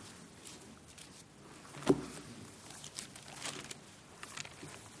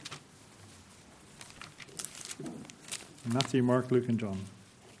Matthew, Mark, Luke, and John.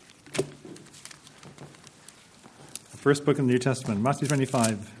 The first book in the New Testament, Matthew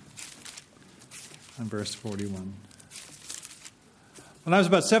 25 and verse 41. When I was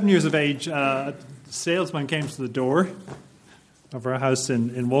about 7 years of age, a salesman came to the door of our house in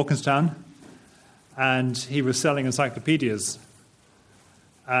Walkinstown, and he was selling encyclopedias.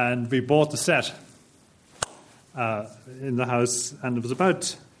 And we bought the set in the house, and it was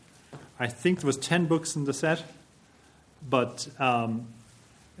about, I think there was 10 books in the set, but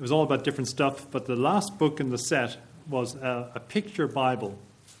it was all about different stuff. But the last book in the set was a picture Bible.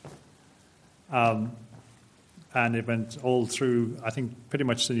 And it went all through, I think, pretty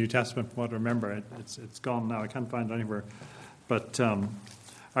much the New Testament, from what I remember. It's gone now. I can't find it anywhere. But I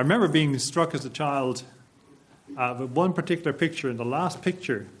remember being struck as a child with one particular picture, and the last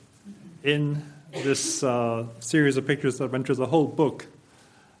picture in this series of pictures that went through the whole book,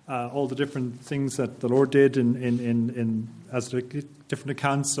 all the different things that the Lord did in as the different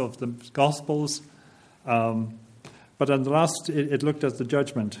accounts of the Gospels. But on the last, it looked at the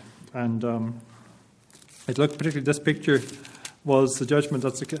judgment. And it looked particularly, this picture was the judgment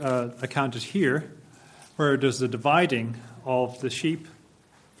that's accounted here, where there's the dividing of the sheep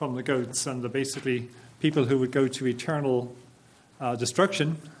from the goats, and the basically people who would go to eternal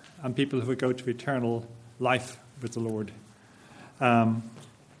destruction and people who would go to eternal life with the Lord. And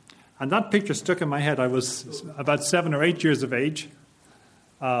that picture stuck in my head. I was about 7 or 8 years of age.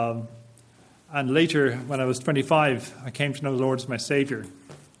 And later, when I was 25, I came to know the Lord as my Savior.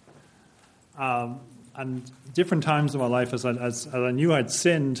 And different times in my life, as I knew I'd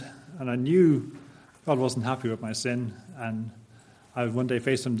sinned, and I knew God wasn't happy with my sin, and I would one day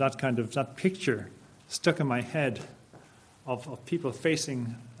face him, that picture stuck in my head of people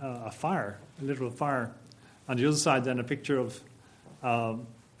facing a fire, a literal fire. On the other side, then a picture of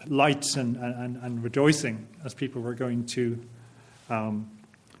light and rejoicing as people were going to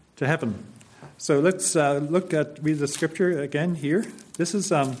heaven. So let's read the scripture again here. This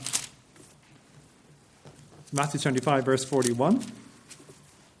is Matthew 25, verse 41.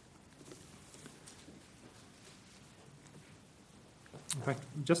 In fact,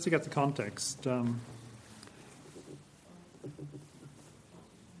 just to get the context,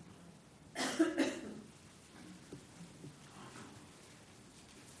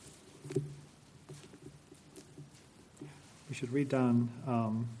 we should read down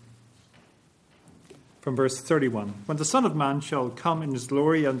from verse 31. When the Son of Man shall come in his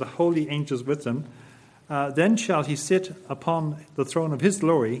glory and the holy angels with him, then shall he sit upon the throne of his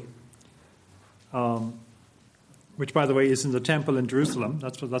glory, which, by the way, is in the temple in Jerusalem.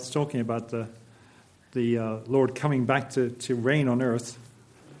 That's what that's talking about, the Lord coming back to reign on earth.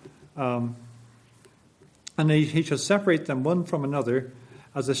 And he shall separate them one from another,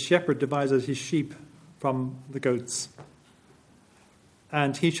 as a shepherd divides his sheep from the goats.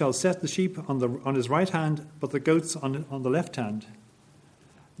 And he shall set the sheep on his right hand, but the goats on the left hand.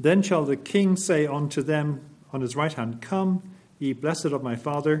 Then shall the king say unto them on his right hand, Come, ye blessed of my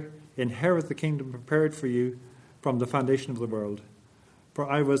Father, inherit the kingdom prepared for you from the foundation of the world. For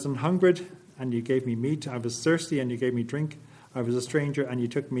I was an hungered, and you gave me meat. I was thirsty, and you gave me drink. I was a stranger, and you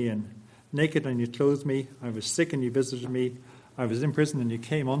took me in. Naked, and you clothed me. I was sick, and you visited me. I was in prison, and you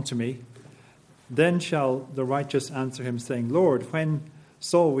came unto me. Then shall the righteous answer him, saying, Lord, when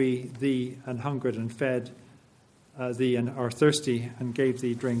saw we thee an hungered and fed thee, and are thirsty, and gave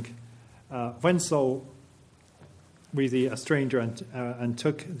thee drink? When saw we thee a stranger, and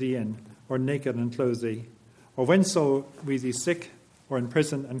took thee in, or naked, and clothed thee? Or when saw we thee sick, or in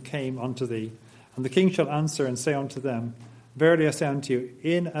prison, and came unto thee? And the king shall answer and say unto them, Verily I say unto you,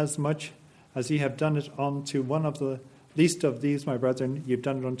 inasmuch as ye have done it unto one of the least of these my brethren, ye have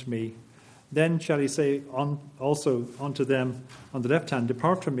done it unto me. Then shall he say also unto them on the left hand,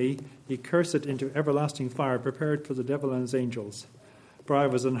 Depart from me, ye cursed, into everlasting fire, prepared for the devil and his angels. For I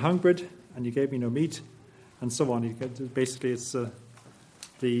was an hungered, and you gave me no meat, and so on. Basically, it's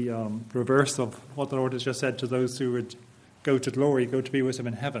the reverse of what the Lord has just said to those who would go to glory, go to be with him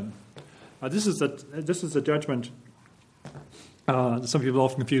in heaven. This is the judgment. Some people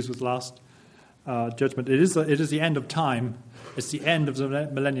often confuse with last judgment. It is the end of time. It's the end of the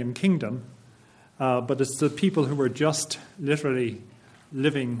millennium kingdom. But it's the people who were just literally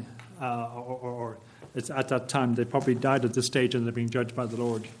living, or it's at that time, they probably died at this stage and they're being judged by the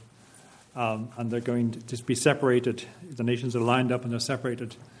Lord. And they're going to just be separated. The nations are lined up and they're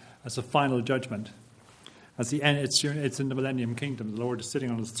separated as a final judgment. As the end, it's in the millennium kingdom. The Lord is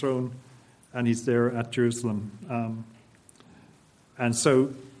sitting on his throne and he's there at Jerusalem. And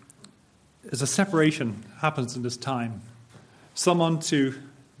so as a separation happens in this time, some unto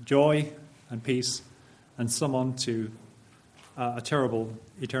joy and peace, and some unto a terrible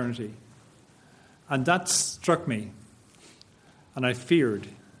eternity. And that struck me, and I feared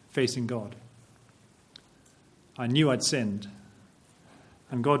facing God. I knew I'd sinned.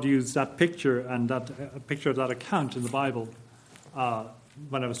 And God used that picture and a picture of that account in the Bible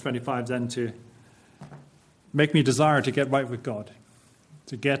when I was 25 then to make me desire to get right with God,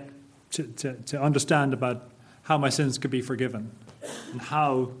 to understand about how my sins could be forgiven and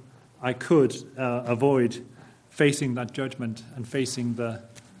how I could avoid facing that judgment and facing the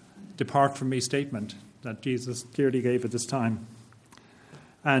depart from me statement that Jesus clearly gave at this time.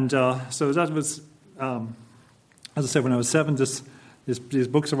 And so that was, as I said, when I was 7, these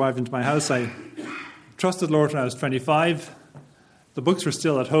books arrived into my house. I trusted the Lord when I was 25. The books were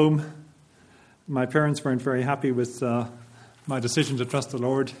still at home. My parents weren't very happy with my decision to trust the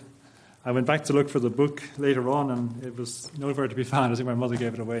Lord. I went back to look for the book later on, and it was nowhere to be found. I think my mother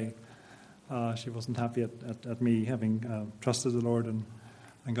gave it away. She wasn't happy at me having trusted the Lord and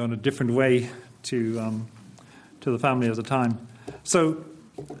gone a different way to the family at the time. So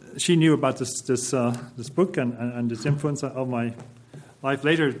she knew about this book and its influence of my life.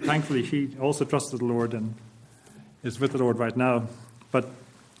 Later, thankfully, she also trusted the Lord and is with the Lord right now. But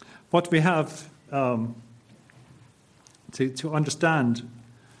what we have to understand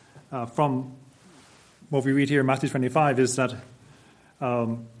from what we read here in Matthew 25 is that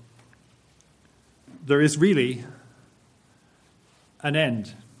there is really an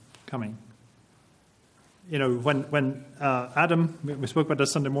end coming. You know, when Adam, we spoke about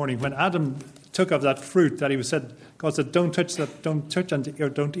this Sunday morning, when Adam took of that fruit that God said, don't touch that,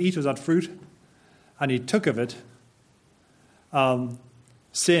 don't eat of that fruit, and he took of it,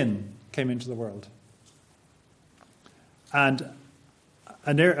 sin came into the world. And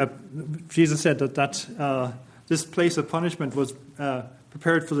Jesus said that this place of punishment was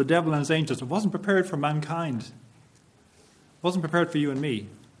prepared for the devil and his angels. It wasn't prepared for mankind. It wasn't prepared for you and me,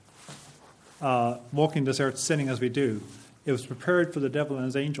 walking this earth sinning as we do. It was prepared for the devil and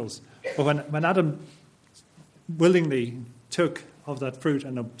his angels. But when Adam willingly took of that fruit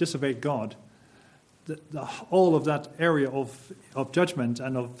and disobeyed God, all of that area of judgment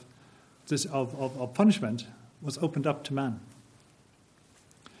and of punishment was opened up to man.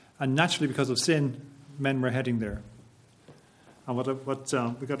 And naturally, because of sin, men were heading there. And what we've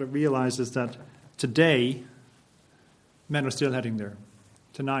got to realize is that today, men are still heading there.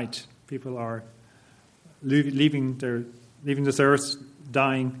 Tonight, people are leaving this earth,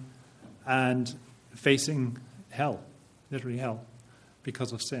 dying, and facing hell, literally hell,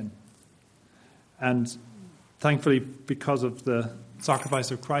 because of sin. And thankfully, because of the sacrifice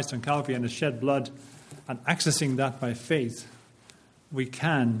of Christ on Calvary and his shed blood, and accessing that by faith, we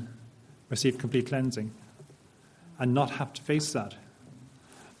can receive complete cleansing and not have to face that.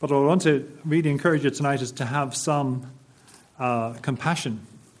 But what I want to really encourage you tonight is to have some compassion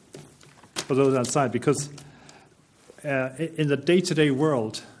for those outside, because in the day-to-day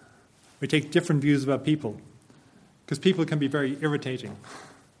world, we take different views about people, because people can be very irritating,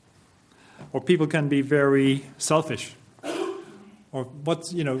 or people can be very selfish, or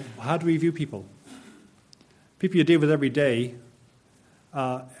how do we view people? People you deal with every day,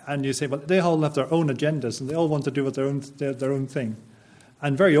 and you say, well, they all have their own agendas and they all want to do their own thing.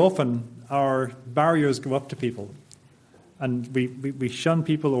 And very often our barriers go up to people, and we shun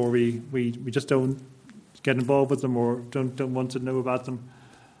people, or we just don't get involved with them, or don't want to know about them.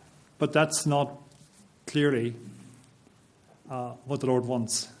 But that's not clearly what the Lord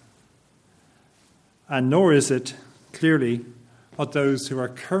wants. And nor is it clearly what those who are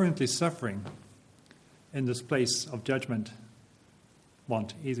currently suffering in this place of judgment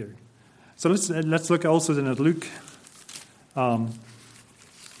want either. So let's look also then at Luke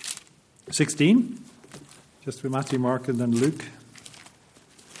 16, just with Matthew, Mark, and then Luke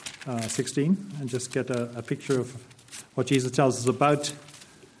 16, and just get a picture of what Jesus tells us about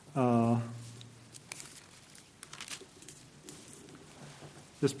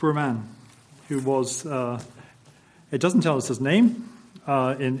this poor man who was, it doesn't tell us his name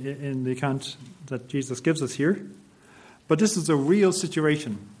in the account that Jesus gives us here, but this is a real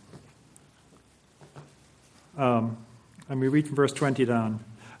situation. And we read from verse 20 down.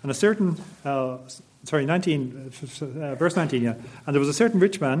 And a certain, verse 19, yeah. And there was a certain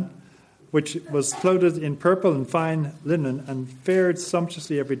rich man, which was clothed in purple and fine linen, and fared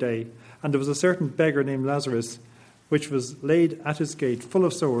sumptuously every day. And there was a certain beggar named Lazarus, which was laid at his gate, full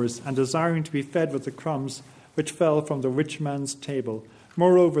of sores, and desiring to be fed with the crumbs which fell from the rich man's table.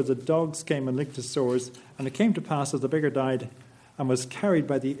 Moreover, the dogs came and licked his sores. And it came to pass, as the beggar died, and was carried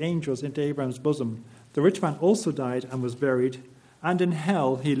by the angels into Abraham's bosom, the rich man also died and was buried. And in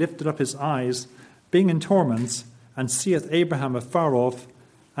hell he lifted up his eyes, being in torments, and seeth Abraham afar off,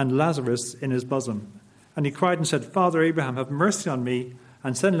 and Lazarus in his bosom. And he cried and said, Father Abraham, have mercy on me,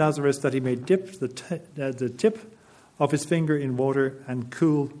 and send Lazarus that he may dip the tip of his finger in water and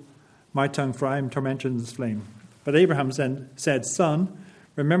cool my tongue, for I am tormented in this flame. But Abraham said, Son,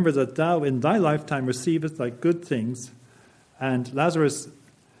 remember that thou in thy lifetime receivest thy good things, and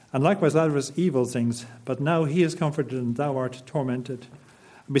likewise Lazarus evil things, but now he is comforted and thou art tormented.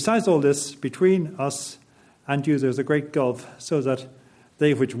 And besides all this, between us and you there is a great gulf, so that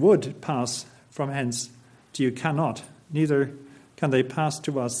they which would pass from hence to you cannot, neither can they pass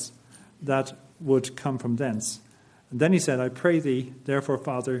to us that would come from thence. And then he said, I pray thee, therefore,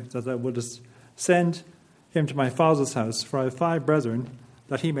 Father, that thou wouldest send him to my father's house, for I have 5 brethren,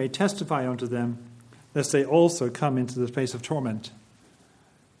 that he may testify unto them, lest they also come into the place of torment.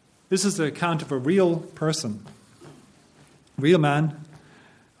 This is the account of a real person, real man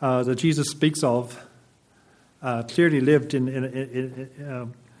that Jesus speaks of, clearly lived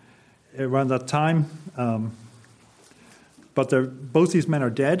in around that time. But both these men are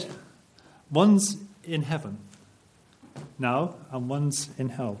dead. One's in heaven now, and one's in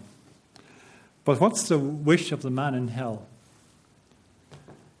hell. But what's the wish of the man in hell?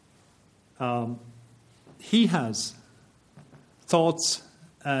 He has thoughts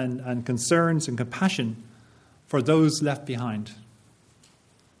and concerns and compassion for those left behind.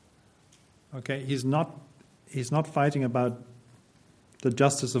 Okay, he's not fighting about the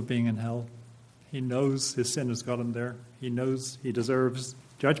justice of being in hell. He knows his sin has got him there. He knows he deserves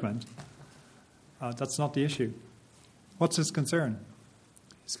judgment. That's not the issue. What's his concern?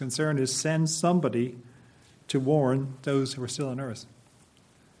 His concern is send somebody to warn those who are still on earth.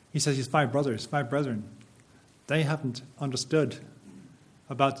 He says he's 5 brethren. They haven't understood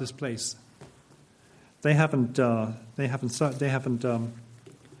about this place. They haven't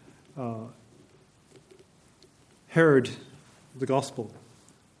heard the gospel.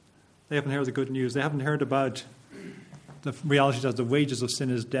 They haven't heard the good news. They haven't heard about the reality that the wages of sin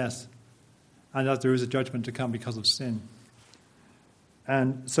is death, and that there is a judgment to come because of sin.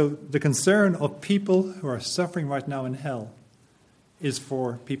 And so the concern of people who are suffering right now in hell is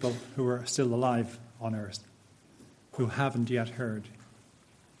for people who are still alive on earth, who haven't yet heard.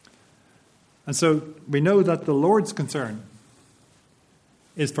 And so we know that the Lord's concern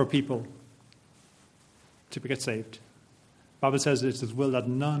is for people to get saved. The Bible says it's His will that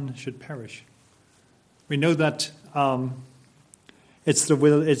none should perish. We know that it's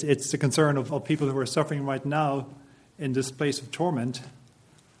the concern of people who are suffering right now in this place of torment.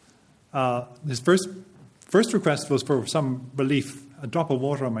 His first request was for some relief, a drop of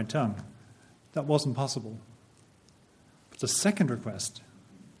water on my tongue. That wasn't possible. But the second request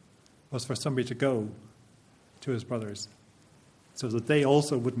was for somebody to go to his brothers so that they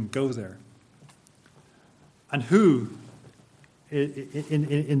also wouldn't go there. And who,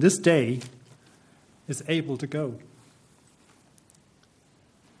 in this day, is able to go?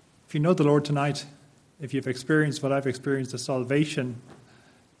 If you know the Lord tonight, if you've experienced what I've experienced, the salvation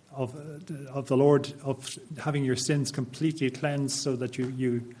of the Lord, of having your sins completely cleansed so that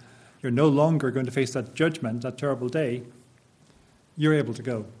you're no longer going to face that judgment, that terrible day, you're able to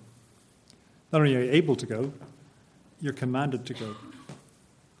go. Not only are you able to go, you're commanded to go.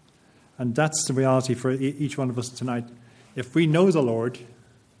 And that's the reality for each one of us tonight. If we know the Lord,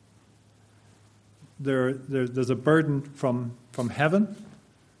 there's a burden from heaven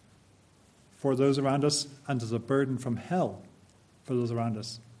for those around us, and there's a burden from hell for those around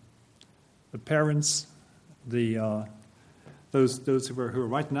us. The parents, those who are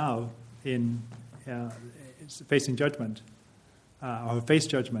right now in facing judgment, or face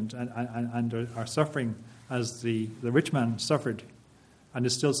judgment, and are suffering as the rich man suffered and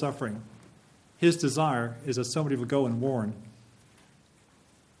is still suffering. His desire is that somebody will go and warn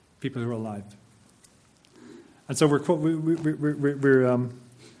people who are alive. And so we're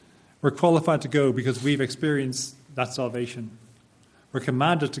qualified to go because we've experienced that salvation. We're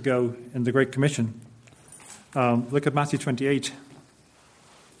commanded to go in the Great Commission. Look at Matthew 28.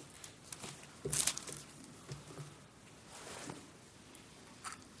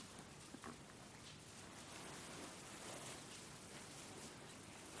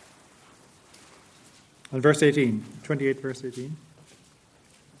 And verse 18, 28 verse 18.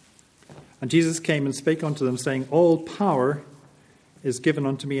 And Jesus came and spake unto them, saying, All power is given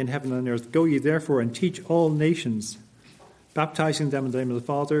unto me in heaven and earth. Go ye therefore and teach all nations, baptizing them in the name of the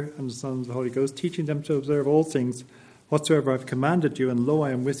Father and the Son and the Holy Ghost, teaching them to observe all things whatsoever I have commanded you, and lo,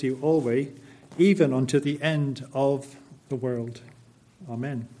 I am with you always, even unto the end of the world.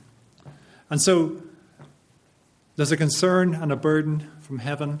 Amen. And so there's a concern and a burden from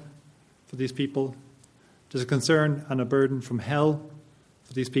heaven for these people There's a concern and a burden from hell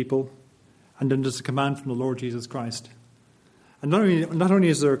for these people, and then there's a command from the Lord Jesus Christ. And not only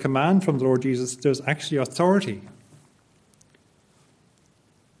is there a command from the Lord Jesus, there's actually authority.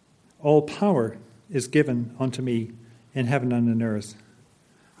 All power is given unto me in heaven and in earth.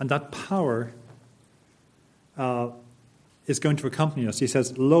 And that power is going to accompany us. He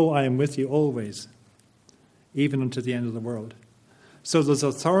says, "Lo, I am with you always, even unto the end of the world." So there's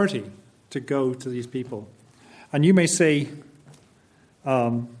authority to go to these people. And you may say,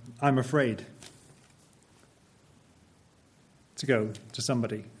 I'm afraid to go to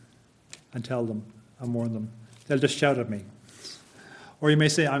somebody and tell them and warn them. They'll just shout at me. Or you may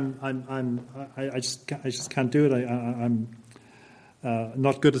say, I just can't do it. I'm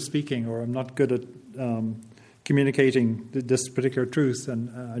not good at speaking, or I'm not good at communicating this particular truth, and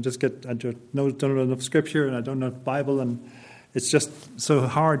I don't know enough Scripture, and I don't know enough Bible, and it's just so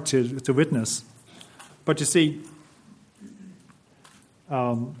hard to witness. But you see,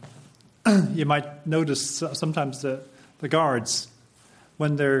 you might notice sometimes the guards,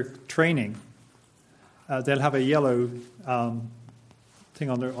 when they're training, they'll have a yellow thing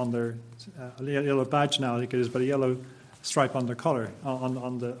on their yellow badge now, I think it is, but a yellow stripe on their collar,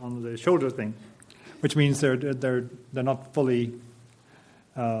 on the shoulder thing, which means they're not fully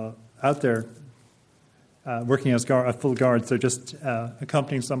out there working as full guards. They're just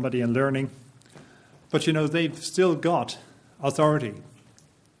accompanying somebody and learning. But they've still got authority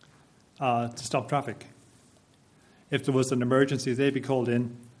to stop traffic. If there was an emergency, they'd be called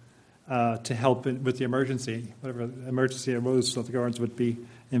in to help with the emergency, whatever emergency arose, that the guards would be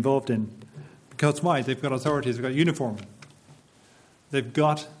involved in. Because why? They've got authorities, they've got uniform. They've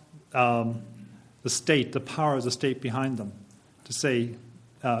got the state, the power of the state behind them to say,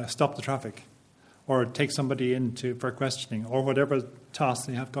 stop the traffic, or take somebody in for questioning, or whatever task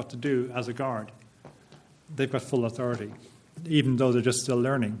they have got to do as a guard. They've got full authority, even though they're just still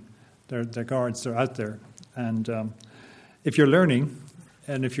learning. They're guards, they're out there. And if you're learning,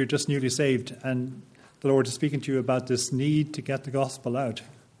 and if you're just newly saved, and the Lord is speaking to you about this need to get the gospel out,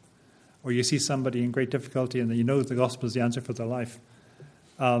 or you see somebody in great difficulty and you know the gospel is the answer for their life,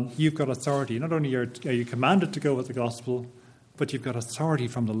 you've got authority. Not only are you commanded to go with the gospel, but you've got authority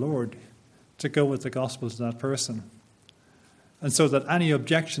from the Lord to go with the gospel to that person. And so that any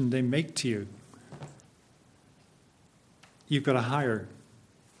objection they make to you, you've got a higher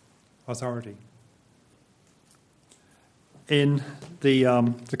authority. In the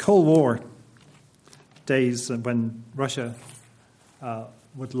Cold War days, when Russia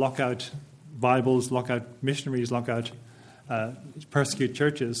would lock out Bibles, lock out missionaries, lock out persecute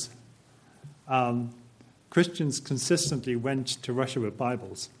churches, Christians consistently went to Russia with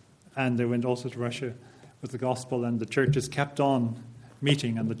Bibles, and they went also to Russia with the gospel, and the churches kept on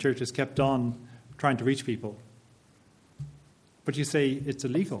meeting, and the churches kept on trying to reach people. But you say it's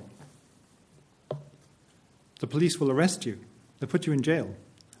illegal. The police will arrest you. They'll put you in jail.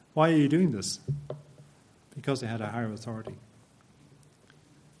 Why are you doing this? Because they had a higher authority.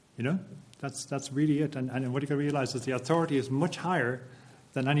 That's really it. And what you can realize is the authority is much higher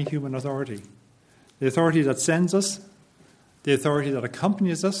than any human authority. The authority that sends us, the authority that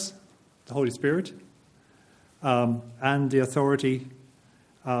accompanies us, the Holy Spirit, and the authority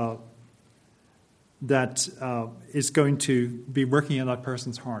that is going to be working in that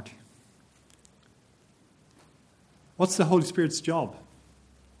person's heart. What's the Holy Spirit's job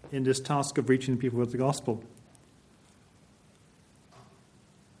in this task of reaching people with the gospel?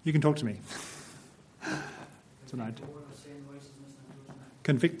 You can talk to me tonight.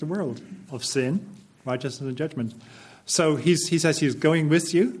 Convict the world of sin, righteousness, and judgment. So he says he's going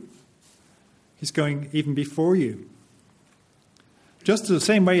with you. He's going even before you. Just the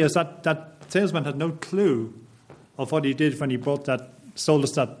same way as that salesman had no clue of what he did when he sold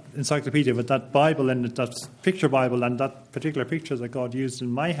us that encyclopedia with that Bible and that picture Bible and that particular picture that God used in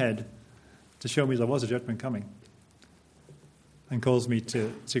my head to show me there was a judgment coming, and caused me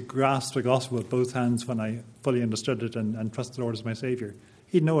to grasp the gospel with both hands when I fully understood it and trusted the Lord as my Saviour.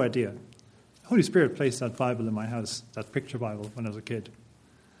 He had no idea. The Holy Spirit placed that Bible in my house, that picture Bible, when I was a kid.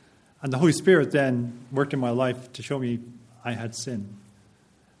 And the Holy Spirit then worked in my life to show me I had sin,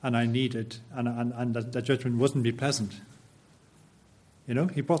 and I needed, and that judgment wouldn't be pleasant.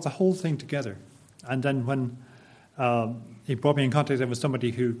 He brought the whole thing together. And then when he brought me in contact with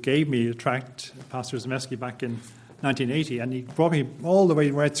somebody who gave me a tract, Pastor Zemesky, back in 1980, and he brought me all the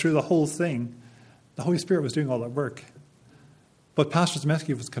way right through the whole thing, the Holy Spirit was doing all that work. But Pastor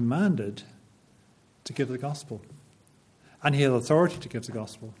Zemesky was commanded to give the gospel. And he had authority to give the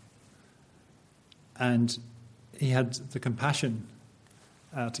gospel. And he had the compassion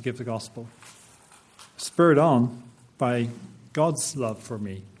to give the gospel. spurred on by God's love for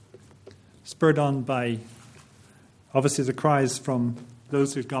me, spurred on by, obviously, the cries from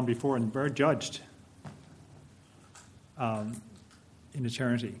those who've gone before and were judged in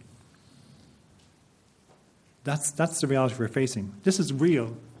eternity. That's the reality we're facing. This is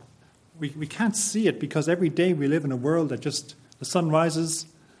real. We can't see it because every day we live in a world that just, the sun rises,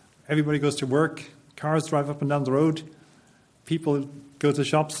 everybody goes to work, cars drive up and down the road, people go to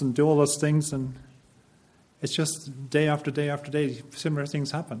shops and do all those things, and it's just day after day after day, similar things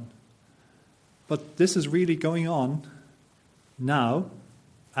happen. But this is really going on now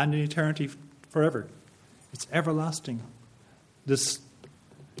and in eternity forever. It's everlasting. This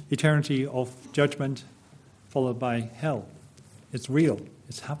eternity of judgment followed by hell. It's real.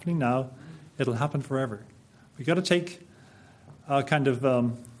 It's happening now. It'll happen forever. We've got to take a kind of a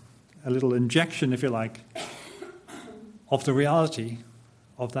little injection, if you like, of the reality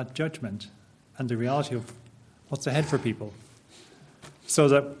of that judgment and the reality of what's ahead for people. So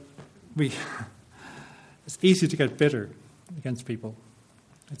that it's easy to get bitter against people.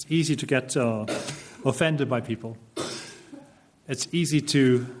 It's easy to get offended by people. It's easy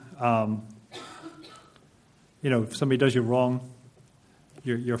to, if somebody does you wrong,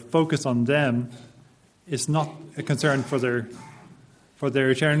 your focus on them is not a concern for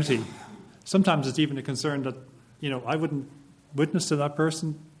their eternity. Sometimes it's even a concern that, I wouldn't witness to that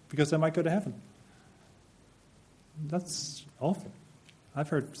person because they might go to heaven. That's awful. I've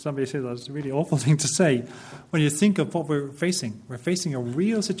heard somebody say that it's a really awful thing to say. When you think of what we're facing a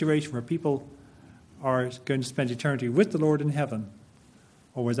real situation where people are going to spend eternity with the Lord in heaven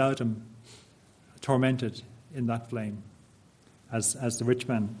or without him, tormented in that flame, as the rich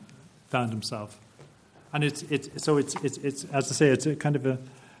man found himself. And it's as I say, it's a kind of a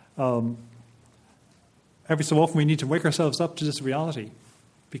every so often we need to wake ourselves up to this reality,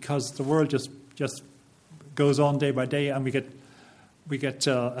 because the world just goes on day by day, and we get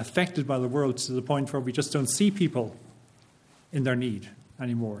affected by the world to the point where we just don't see people in their need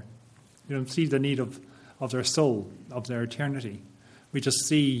anymore. We don't see the need of their soul, of their eternity. We just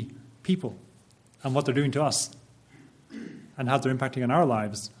see people and what they're doing to us and how they're impacting on our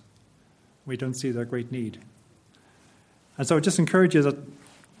lives. We don't see their great need. And so I just encourage you that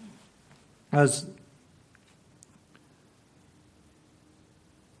as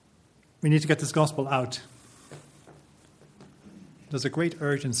we need to get this gospel out, there's a great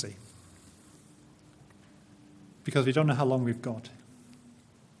urgency, because we don't know how long we've got.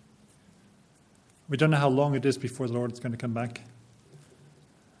 We don't know how long it is before the Lord is going to come back.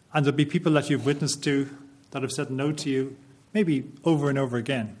 And there'll be people that you've witnessed to that have said no to you, maybe over and over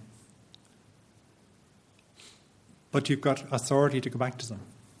again. But you've got authority to go back to them.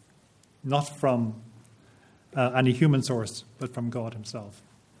 Not from any human source, but from God himself.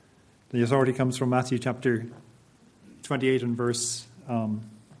 The authority comes from Matthew chapter 28 and verse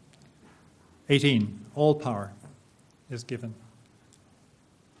 18. All power is given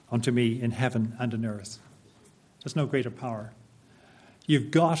unto me in heaven and on earth. There's no greater power.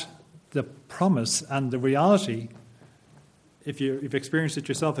 You've got the promise and the reality, if you've experienced it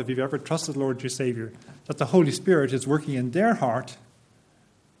yourself, if you've ever trusted the Lord as your Savior, that the Holy Spirit is working in their heart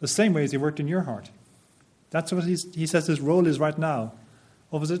the same way as he worked in your heart. That's what he says his role is right now.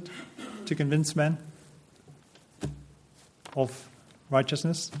 What was it? To convince men of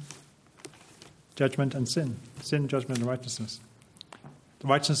righteousness, judgment, and sin. Sin, judgment, and righteousness. The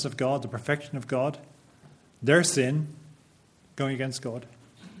righteousness of God, the perfection of God, their sin going against God.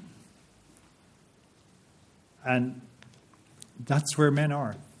 And that's where men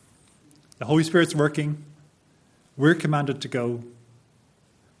are. The Holy Spirit's working. We're commanded to go.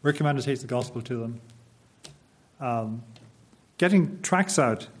 We're commanded to take the gospel to them. Getting tracts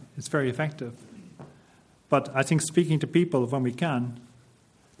out is very effective. But I think speaking to people when we can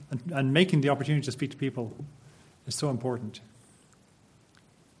and making the opportunity to speak to people is so important.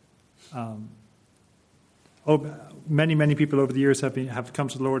 Many people over the years have come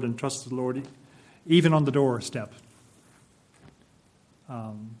to the Lord and trusted the Lord, even on the doorstep.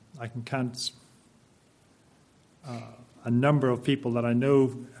 I can count a number of people that I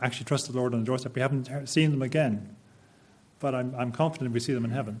know actually trusted the Lord on the doorstep. We haven't seen them again, but I'm confident we see them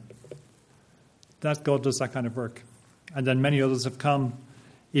in heaven. That God does that kind of work. And then many others have come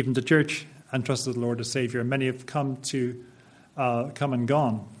even to church and trusted the Lord as Savior. And many have come and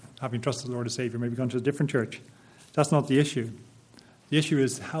gone, having trusted the Lord as Savior, maybe gone to a different church. That's not the issue. The issue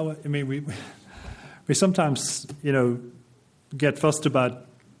is how, we sometimes, get fussed about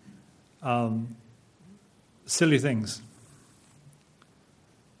silly things.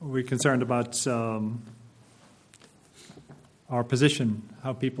 We're concerned about, our position,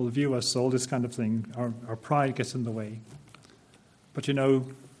 how people view us, all this kind of thing. Our pride gets in the way. But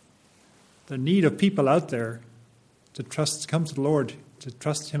the need of people out there to come to the Lord, to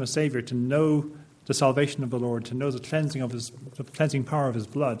trust him as Savior, to know the salvation of the Lord, to know the cleansing power of his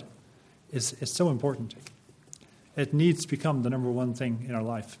blood is so important. It needs to become the number one thing in our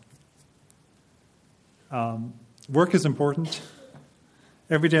life. Work is important.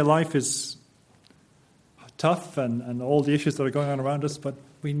 Everyday life is tough and all the issues that are going on around us, but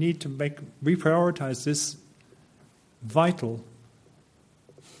we need to reprioritize this vital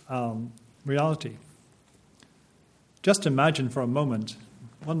reality. Just imagine for a moment,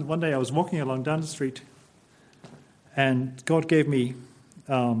 one day I was walking along down the street and God gave me,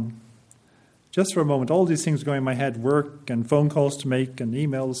 just for a moment, all these things going in my head, work and phone calls to make and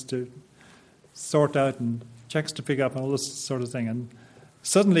emails to sort out and checks to pick up and all this sort of thing. And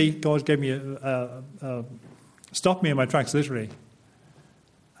suddenly God gave me stopped me in my tracks, literally.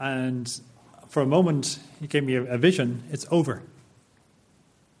 And for a moment, he gave me a vision. It's over.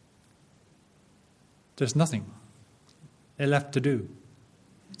 There's nothing left to do.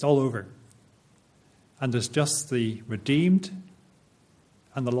 It's all over. And there's just the redeemed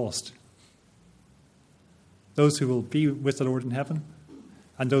and the lost. Those who will be with the Lord in heaven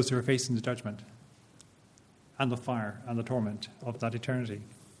and those who are facing the judgment and the fire and the torment of that eternity.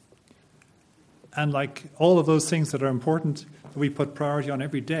 And like all of those things that are important that we put priority on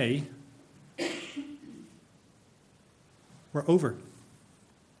every day, we're over.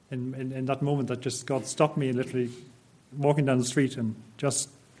 In that moment that just God stopped me literally walking down the street and just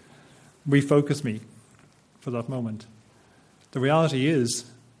refocused me for that moment. The reality is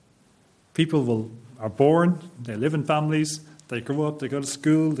people are born, they live in families, they grow up, they go to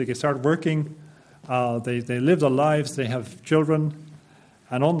school, they start working, they live their lives, they have children,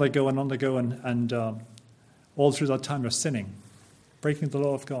 and on they go and all through that time they're sinning, breaking the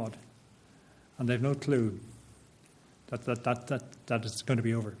law of God, and they've no clue that it's going to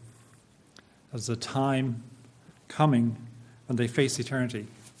be over. There's a time coming when they face eternity,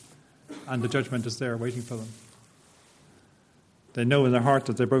 and the judgment is there waiting for them. They know in their heart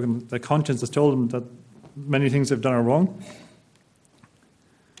that they're broken. Their conscience has told them that many things they've done are wrong.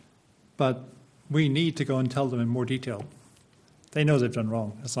 But we need to go and tell them in more detail. They know they've done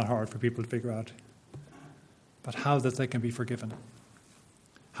wrong. It's not hard for people to figure out. But how that they can be forgiven.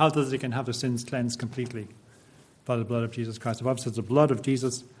 How that they can have their sins cleansed completely by the blood of Jesus Christ. The Bible says the blood of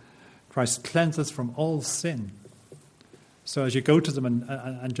Jesus Christ cleanses from all sin. So as you go to them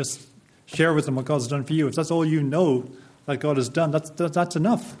and just share with them what God's done for you, if that's all you know that God has done, that's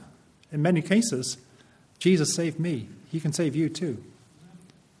enough. In many cases, Jesus saved me. He can save you too.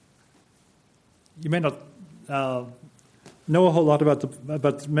 You may not know a whole lot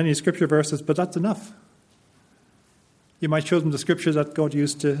about many scripture verses, but that's enough. You might show them the scripture that God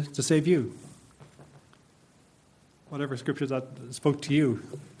used to save you. Whatever scripture that spoke to you.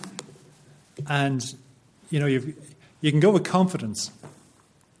 And, you can go with confidence.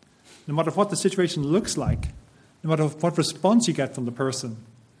 No matter what the situation looks like, no matter what response you get from the person,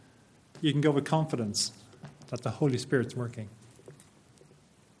 you can go with confidence that the Holy Spirit's working.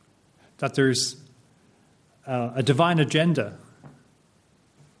 That there's a divine agenda,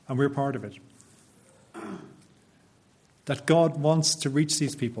 and we're part of it. That God wants to reach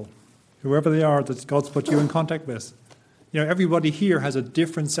these people, whoever they are that God's put you in contact with. Everybody here has a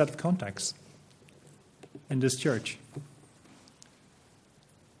different set of contacts in this church.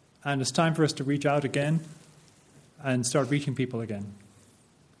 And it's time for us to reach out again and start reaching people again.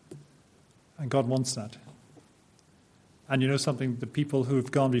 And God wants that. And something, the people who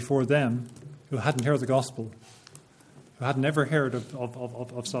have gone before them, who hadn't heard the gospel, who had never heard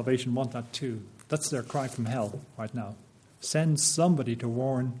of salvation, want that too. That's their cry from hell right now. Send somebody to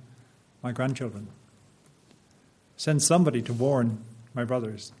warn my grandchildren. Send somebody to warn my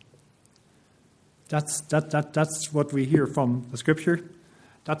brothers. That's what we hear from the Scripture.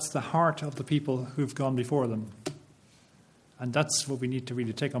 That's the heart of the people who've gone before them. And that's what we need to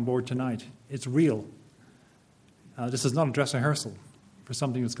really take on board tonight. It's real. This is not a dress rehearsal for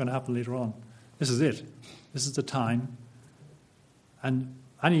something that's going to happen later on. This is it. This is the time. And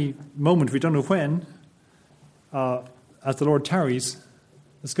any moment, we don't know when, as the Lord tarries,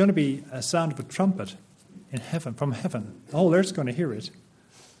 there's going to be a sound of a trumpet in heaven, from heaven. The whole earth's going to hear it.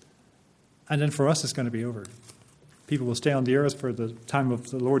 And then for us, it's going to be over. People will stay on the earth for the time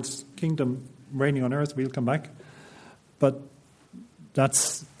of the Lord's kingdom reigning on earth. We'll come back. But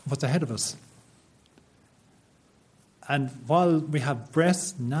that's what's ahead of us. And while we have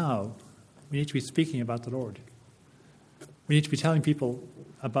breath now, we need to be speaking about the Lord. We need to be telling people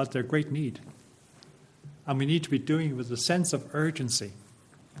about their great need. And we need to be doing it with a sense of urgency,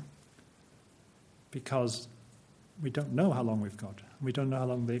 because we don't know how long we've got. We don't know how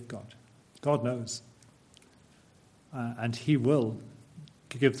long they've got. God knows. And he will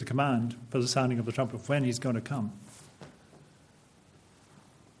give the command for the sounding of the trumpet when he's going to come.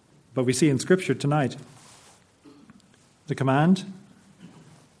 But we see in Scripture tonight the command,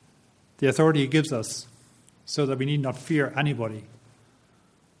 the authority he gives us, so that we need not fear anybody.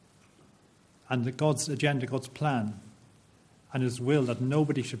 And God's agenda, God's plan, and his will that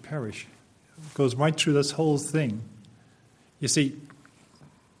nobody should perish goes right through this whole thing. You see,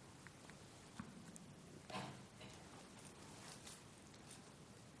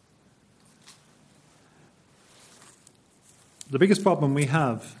 the biggest problem we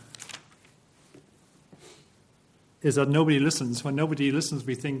have is that nobody listens. When nobody listens,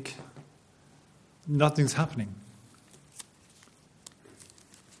 we think nothing's happening.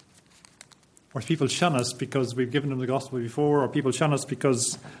 Or people shun us because we've given them the gospel before, or people shun us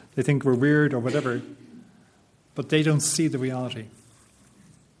because they think we're weird or whatever. But they don't see the reality.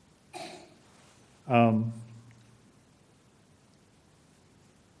 My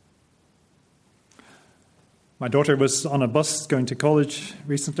daughter was on a bus going to college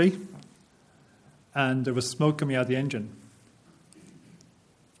recently, and there was smoke coming out of the engine.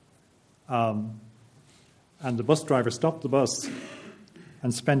 And the bus driver stopped the bus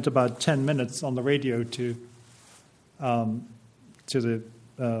and spent about 10 minutes on the radio to the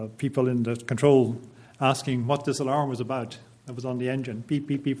people in the control, asking what this alarm was about that was on the engine. Beep,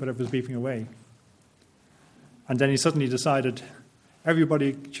 beep, beep, whatever was beeping away. And then he suddenly decided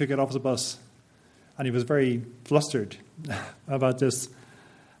everybody should get off the bus. And he was very flustered about this.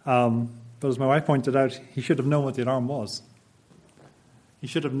 But as my wife pointed out, he should have known what the alarm was. He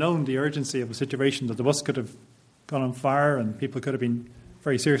should have known the urgency of the situation, that the bus could have gone on fire and people could have been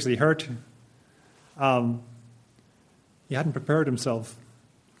very seriously hurt. He hadn't prepared himself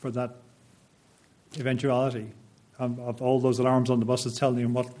for that eventuality of all those alarms on the buses telling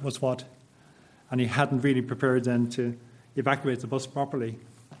him what was what. And he hadn't really prepared then to evacuate the bus properly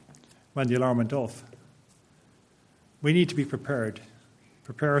when the alarm went off. We need to be prepared.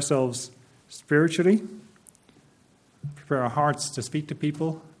 Prepare ourselves spiritually. Prepare our hearts to speak to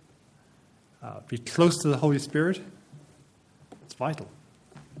people. Be close to the Holy Spirit. It's vital.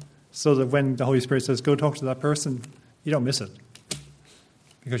 So that when the Holy Spirit says, go talk to that person, you don't miss it.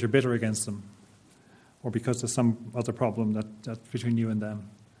 Because you're bitter against them. Or because there's some other problem that's between you and them.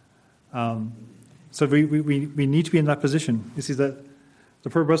 So we need to be in that position. You see, that the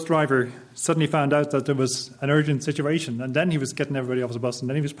poor bus driver suddenly found out that there was an urgent situation, and then he was getting everybody off the bus, and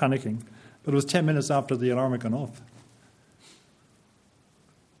then he was panicking. But it was 10 minutes after the alarm had gone off.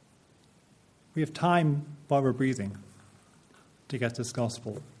 We have time while we're breathing to get this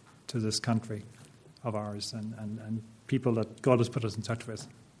gospel to this country of ours and people that God has put us in touch with.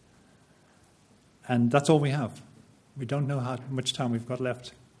 And that's all we have. We don't know how much time we've got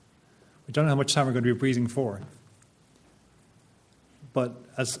left. We don't know how much time we're going to be breathing for. But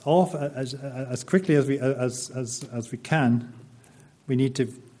as quickly as we can, we need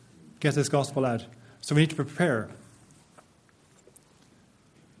to get this gospel out. So we need to prepare.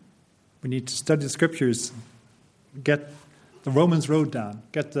 We need to study the Scriptures, get the Romans Road down,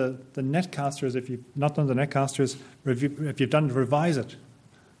 get the netcasters, if you've not done the netcasters, if you've done it, revise it.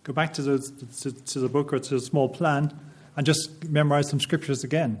 Go back to the book or to the small plan and just memorize some Scriptures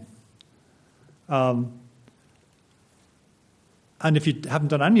again. And if you haven't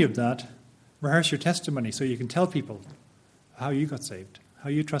done any of that, rehearse your testimony so you can tell people how you got saved, how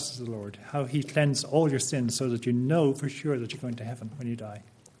you trusted the Lord, how he cleansed all your sins so that you know for sure that you're going to heaven when you die.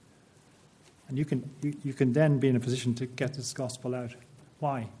 And you can then be in a position to get this gospel out.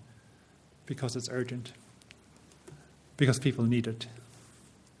 Why? Because it's urgent. Because people need it.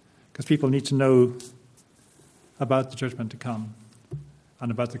 Because people need to know about the judgment to come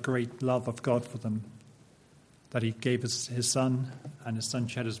and about the great love of God for them, that he gave his Son, and his Son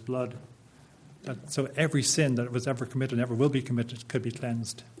shed his blood, so every sin that was ever committed and ever will be committed could be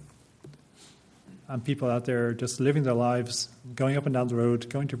cleansed. And people out there just living their lives, going up and down the road,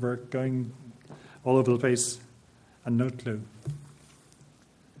 going to work, going all over the place, and no clue.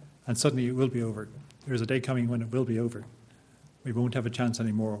 And suddenly it will be over. There's a day coming when it will be over. We won't have a chance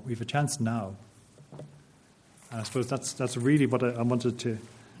anymore. We have a chance now. And I suppose that's really what I wanted to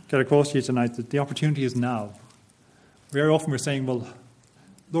get across to you tonight, that the opportunity is now. Very often we're saying, well,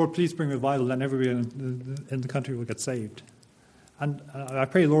 Lord, please bring revival and everybody in the country will get saved. And I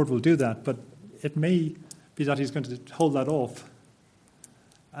pray the Lord will do that, but it may be that he's going to hold that off.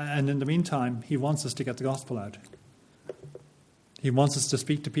 And in the meantime, he wants us to get the gospel out. He wants us to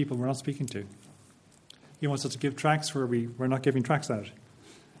speak to people we're not speaking to. He wants us to give tracts where we're not giving tracts out.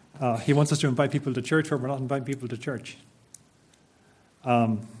 He wants us to invite people to church where we're not inviting people to church.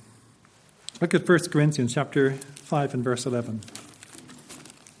 Look at 1 Corinthians chapter 5 and verse 11.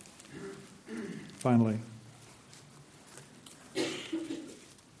 Finally.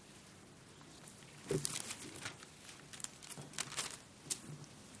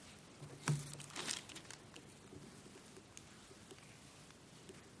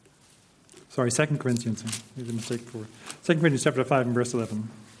 Sorry, 2 Corinthians. I made a mistake before. 2 Corinthians chapter 5 and verse 11.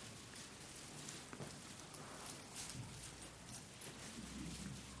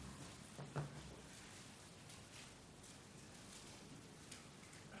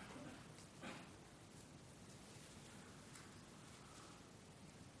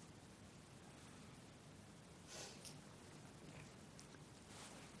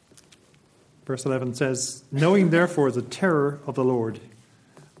 Verse 11 says, "Knowing therefore the terror of the Lord,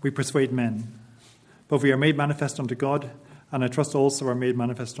 we persuade men. But we are made manifest unto God, and I trust also are made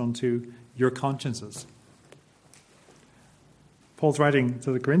manifest unto your consciences." Paul's writing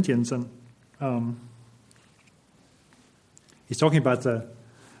to the Corinthians, and he's talking about the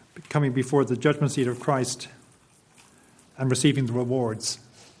coming before the judgment seat of Christ and receiving the rewards.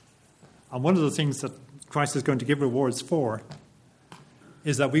 And one of the things that Christ is going to give rewards for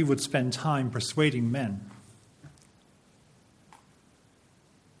is that we would spend time persuading men.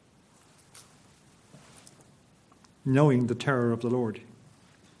 Knowing the terror of the Lord.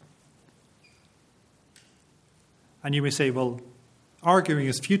 And you may say, well, arguing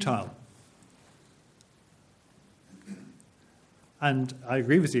is futile. And I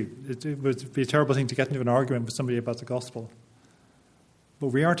agree with you. It would be a terrible thing to get into an argument with somebody about the gospel. But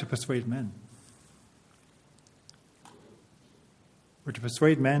we are to persuade men. We're to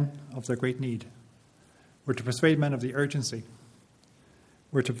persuade men of their great need. We're to persuade men of the urgency.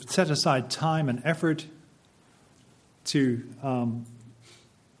 We're to set aside time and effort to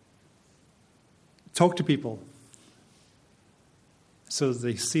talk to people so that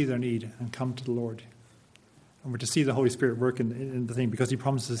they see their need and come to the Lord. And we're to see the Holy Spirit work in the thing because he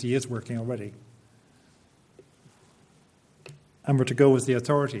promises he is working already. And we're to go with the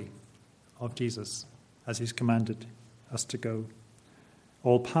authority of Jesus as he's commanded us to go.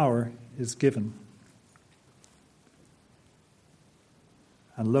 All power is given.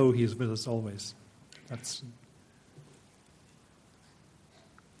 And lo, he is with us always.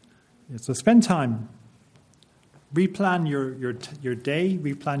 So spend time. Replan your day.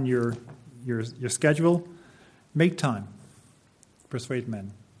 Replan your schedule. Make time. Persuade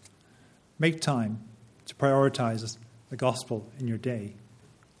men. Make time to prioritize the gospel in your day.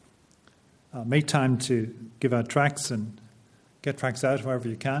 Make time to give out tracts and get tracts out however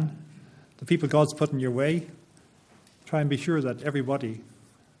you can. The people God's put in your way, try and be sure that everybody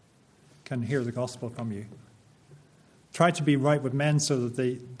can hear the gospel from you. Try to be right with men so that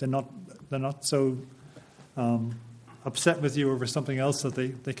they're not so upset with you over something else that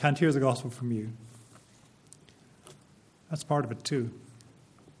they can't hear the gospel from you. That's part of it too.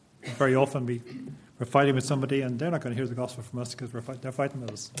 Very often we're fighting with somebody and they're not going to hear the gospel from us because they're fighting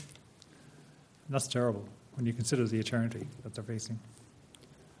with us. And that's terrible when you consider the eternity that they're facing.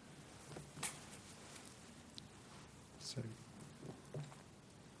 So,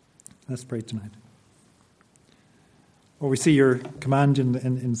 let's pray tonight. Well, we see your command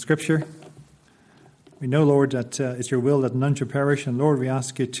in Scripture. We know, Lord, that it's your will that none should perish. And Lord, we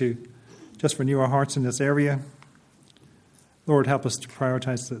ask you to just renew our hearts in this area. Lord, help us to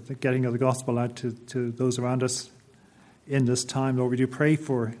prioritize the getting of the gospel out to those around us in this time. Lord, we do pray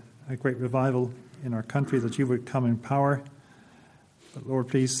for a great revival in our country, that you would come in power. But Lord,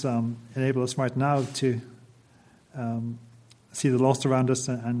 please enable us right now to see the lost around us,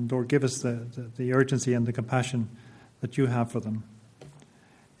 and Lord, give us the urgency and the compassion that you have for them.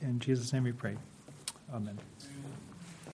 In Jesus' name we pray. Amen.